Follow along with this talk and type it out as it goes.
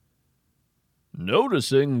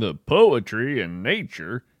Noticing the poetry in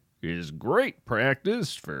nature is great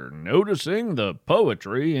practice for noticing the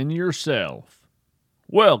poetry in yourself.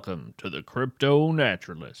 Welcome to the Crypto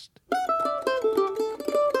Naturalist.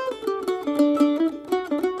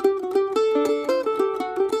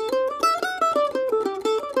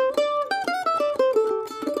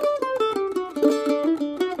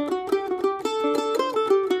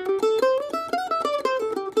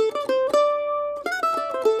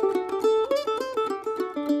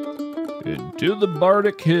 Into the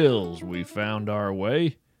Bardic hills we found our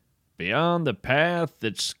way, beyond the path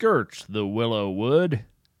that skirts the willow wood,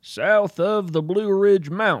 south of the Blue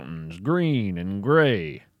Ridge Mountains, green and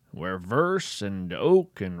gray, where verse and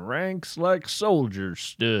oak and ranks like soldiers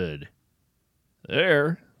stood.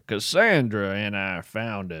 There, Cassandra and I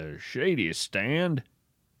found a shady stand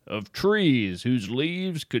of trees whose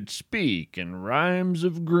leaves could speak in rhymes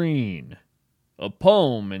of green, a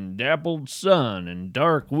poem in dappled sun and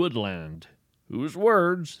dark woodland, whose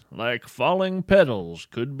words, like falling petals,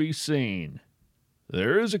 could be seen.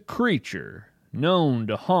 There is a creature known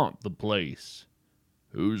to haunt the place,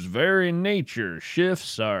 whose very nature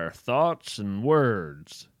shifts our thoughts and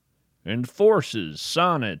words, and forces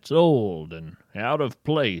sonnets old and out of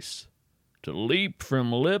place to leap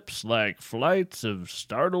from lips like flights of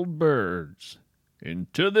startled birds.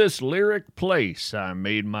 Into this lyric place I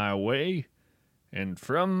made my way, and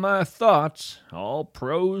from my thoughts all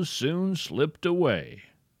prose soon slipped away.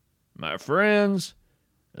 My friends,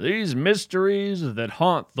 these mysteries that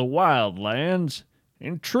haunt the wild lands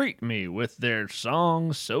entreat me with their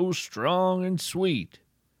songs so strong and sweet.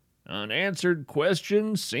 Unanswered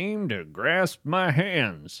questions seem to grasp my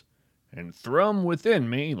hands and thrum within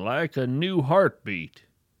me like a new heartbeat.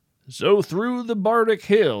 So through the Bardic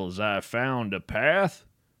hills I found a path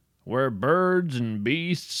where birds and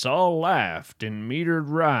beasts all laughed in metered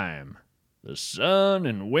rhyme. The sun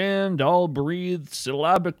and wind all breathed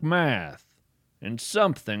syllabic math, and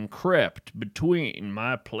something crept between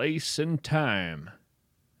my place and time.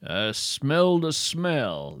 I smelled a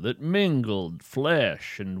smell that mingled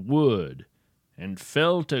flesh and wood, and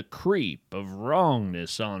felt a creep of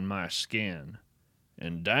wrongness on my skin,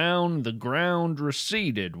 and down the ground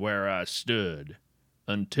receded where I stood,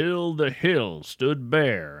 until the hill stood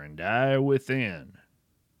bare and I within.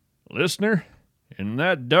 Listener, in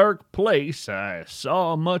that dark place I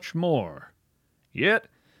saw much more, yet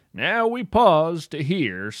now we pause to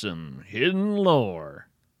hear some hidden lore.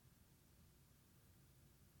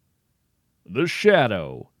 The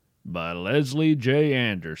Shadow by Leslie J.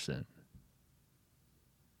 Anderson.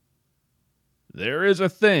 There is a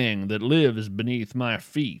thing that lives beneath my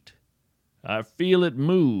feet. I feel it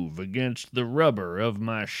move against the rubber of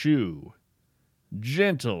my shoe.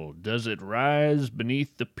 Gentle does it rise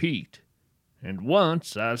beneath the peat, and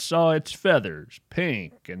once I saw its feathers,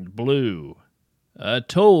 pink and blue. I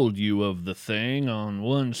told you of the thing on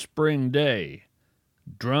one spring day,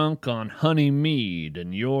 drunk on honey mead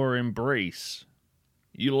and your embrace.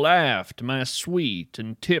 You laughed my sweet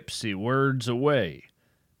and tipsy words away,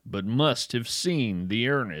 but must have seen the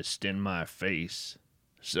earnest in my face.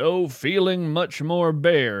 So, feeling much more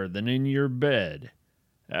bare than in your bed,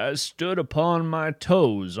 I stood upon my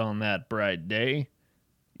toes on that bright day.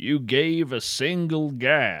 You gave a single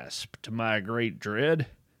gasp to my great dread,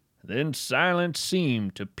 then silence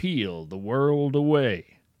seemed to peel the world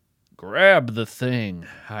away. Grab the thing,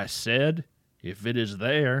 I said, if it is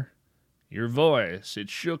there. Your voice,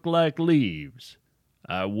 it shook like leaves.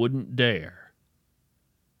 I wouldn't dare.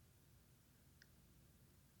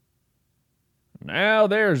 Now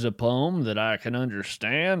there's a poem that I can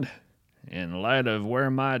understand, in light of where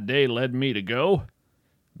my day led me to go,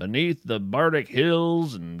 beneath the Bardic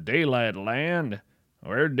hills and daylight land,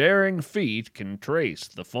 where daring feet can trace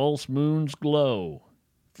the false moon's glow.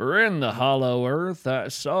 For in the hollow earth I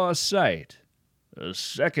saw a sight, a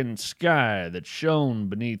second sky that shone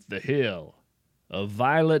beneath the hill, a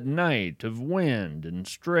violet night of wind and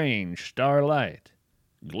strange starlight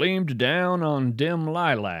gleamed down on dim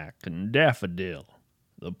lilac and daffodil.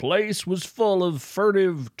 The place was full of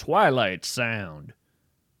furtive twilight sound,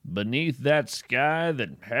 beneath that sky that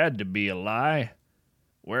had to be a lie,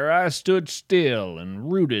 where I stood still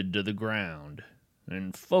and rooted to the ground,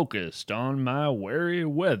 and focused on my wary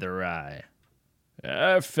weather eye.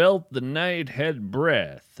 I felt the night had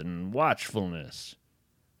breath and watchfulness,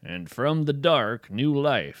 and from the dark new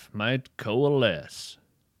life might coalesce.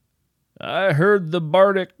 I heard the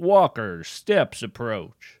Bardic walker's steps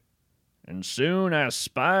approach, and soon I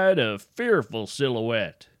spied a fearful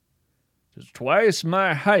silhouette, 'tis twice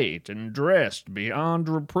my height and dressed beyond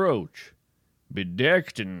reproach,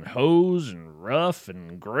 bedecked in hose and ruff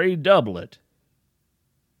and gray doublet.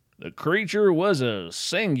 The creature was a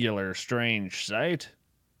singular strange sight,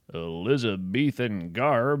 Elizabethan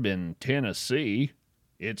garb in Tennessee,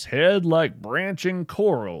 its head like branching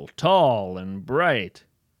coral, tall and bright,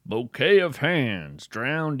 bouquet of hands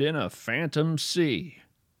drowned in a phantom sea.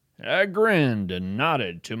 I grinned and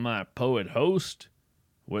nodded to my poet host,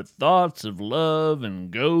 with thoughts of love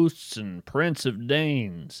and ghosts and Prince of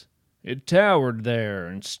Danes. It towered there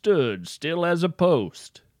and stood still as a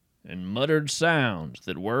post, and muttered sounds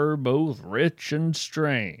that were both rich and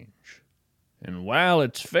strange. And while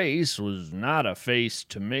its face was not a face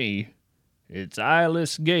to me, its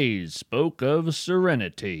eyeless gaze spoke of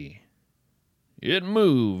serenity. It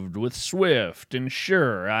moved with swift and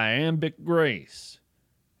sure iambic grace,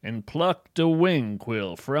 and plucked a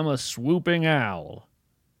wing-quill from a swooping owl.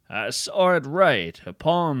 I saw it write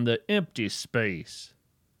upon the empty space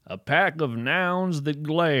a pack of nouns that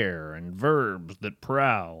glare and verbs that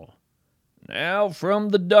prowl. Now from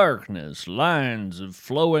the darkness lines of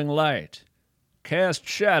flowing light cast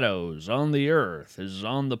shadows on the earth as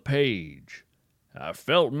on the page. I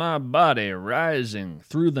felt my body rising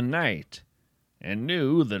through the night, and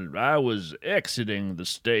knew that I was exiting the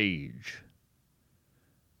stage.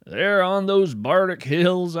 There on those Bardic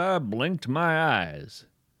hills I blinked my eyes,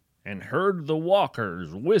 and heard the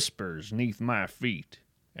walkers' whispers 'neath my feet.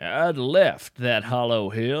 I'd left that hollow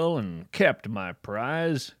hill and kept my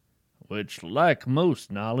prize, which, like most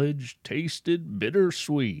knowledge, tasted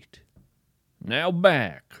bitter-sweet. Now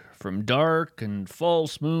back from dark and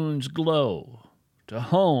false moon's glow, to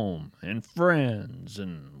home and friends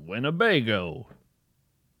and Winnebago.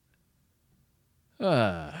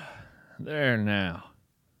 There now.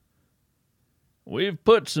 We've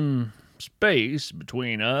put some space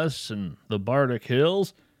between us and the Bardic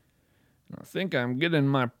Hills. I think I'm getting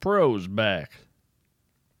my prose back.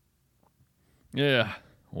 Yeah,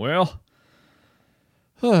 well,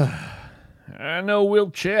 I know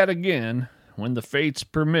we'll chat again when the fates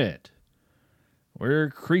permit. We're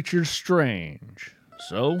creatures strange,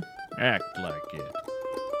 so act like it.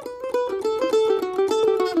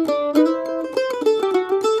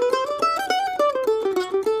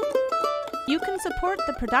 You can support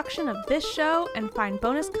the production of this show and find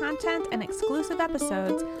bonus content and exclusive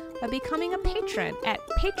episodes by becoming a patron at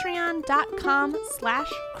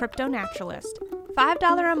patreon.com/cryptonaturalist.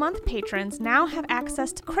 $5 a month patrons now have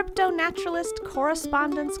access to Cryptonaturalist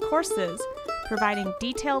correspondence courses, providing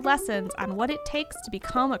detailed lessons on what it takes to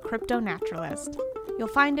become a cryptonaturalist. You'll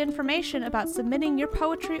find information about submitting your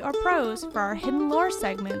poetry or prose for our hidden lore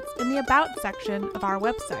segments in the About section of our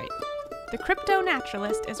website. The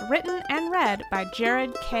Cryptonaturalist is written and read by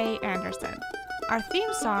Jared K. Anderson. Our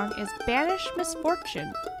theme song is Banish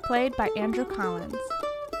Misfortune, played by Andrew Collins.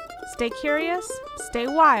 Stay curious, stay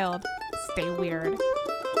wild, stay weird.